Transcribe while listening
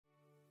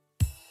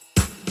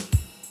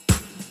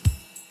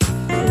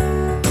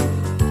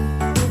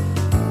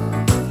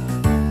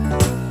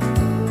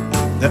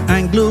The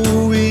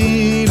Anglo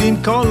Indian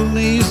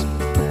Colonies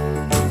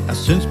have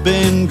since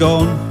been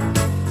gone.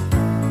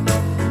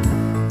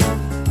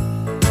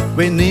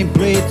 With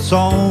nameplates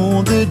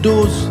on the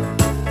doors,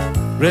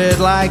 red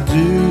like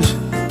Jews,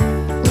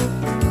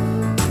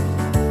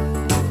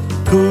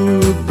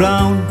 cooked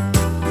brown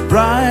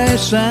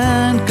rice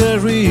and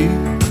curry.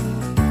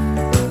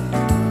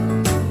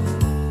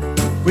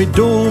 With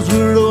doors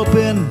were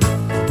open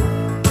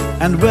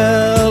and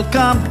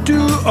welcome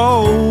to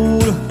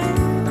all.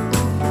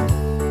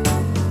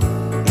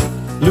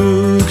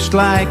 Looks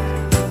like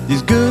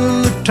these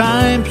good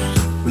times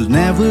will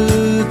never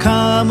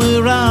come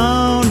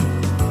around.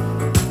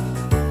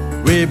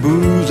 With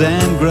booze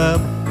and grub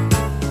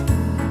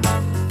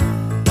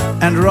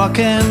and rock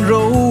and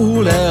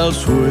roll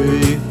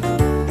elsewhere.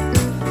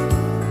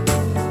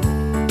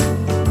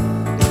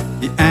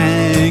 The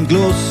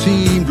Anglos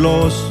seemed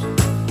lost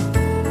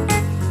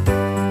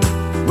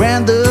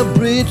when the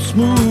Brits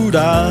moved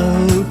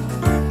out,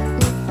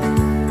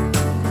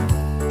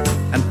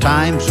 and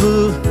times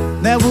were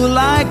never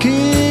like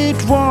it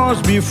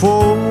was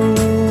before.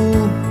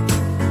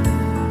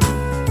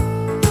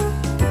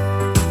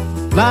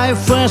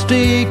 Life has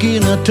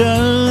taken a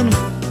turn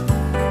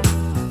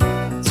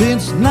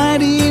since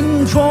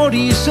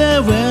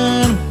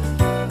 1947,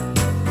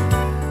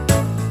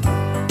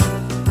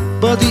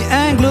 but the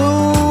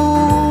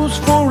Anglos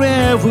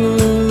forever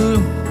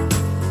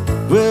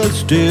will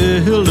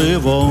still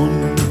live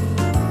on.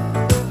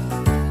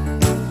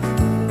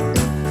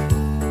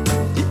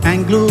 The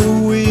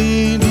Anglo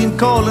Indian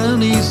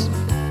Colonies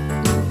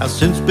have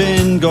since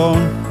been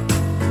gone.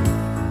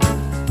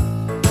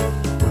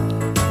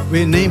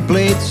 With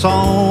nameplates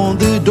on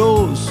the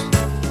doors,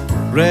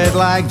 red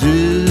like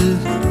Jews,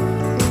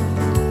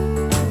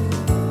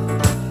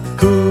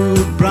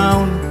 cooked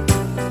brown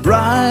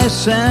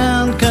rice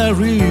and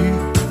curry.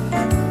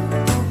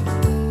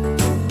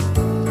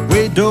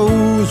 With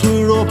doors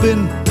were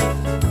open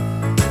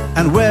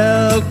and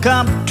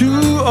welcome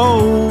to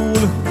all.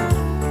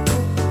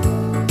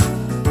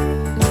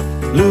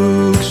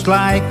 Looks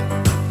like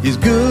these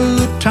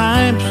good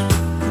times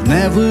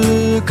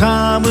never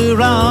come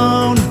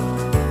around.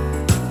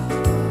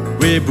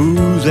 With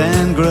booze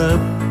and grub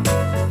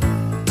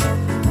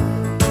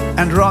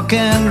and rock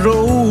and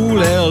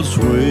roll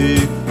elsewhere.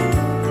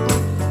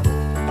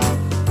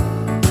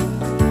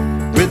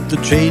 With the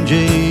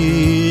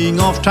changing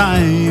of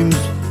times,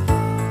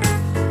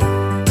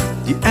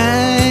 the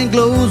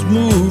Anglos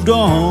moved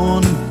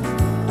on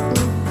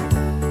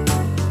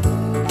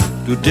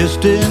to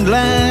distant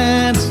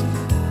lands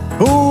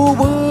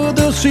over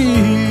the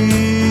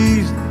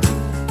seas.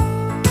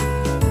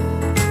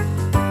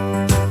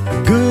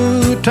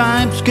 Good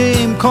times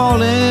came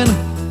calling,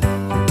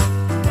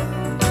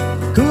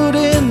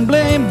 couldn't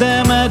blame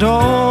them at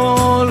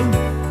all,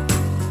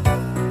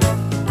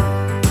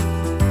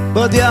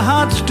 but their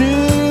heart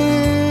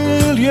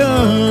still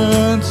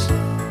yearns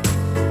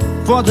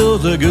for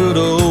those good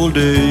old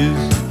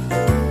days.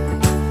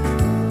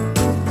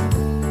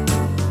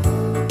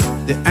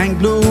 The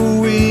Anglo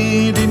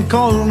Indian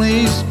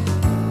Colonies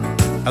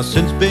have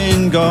since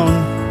been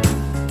gone.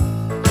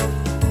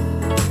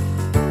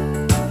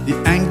 The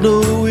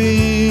Anglo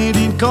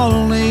Indian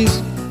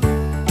Colonies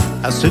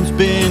have since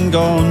been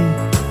gone.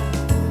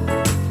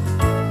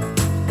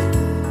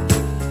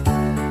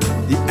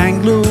 The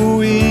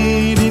Anglo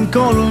Indian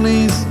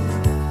Colonies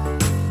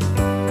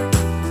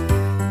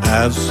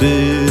have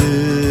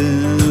since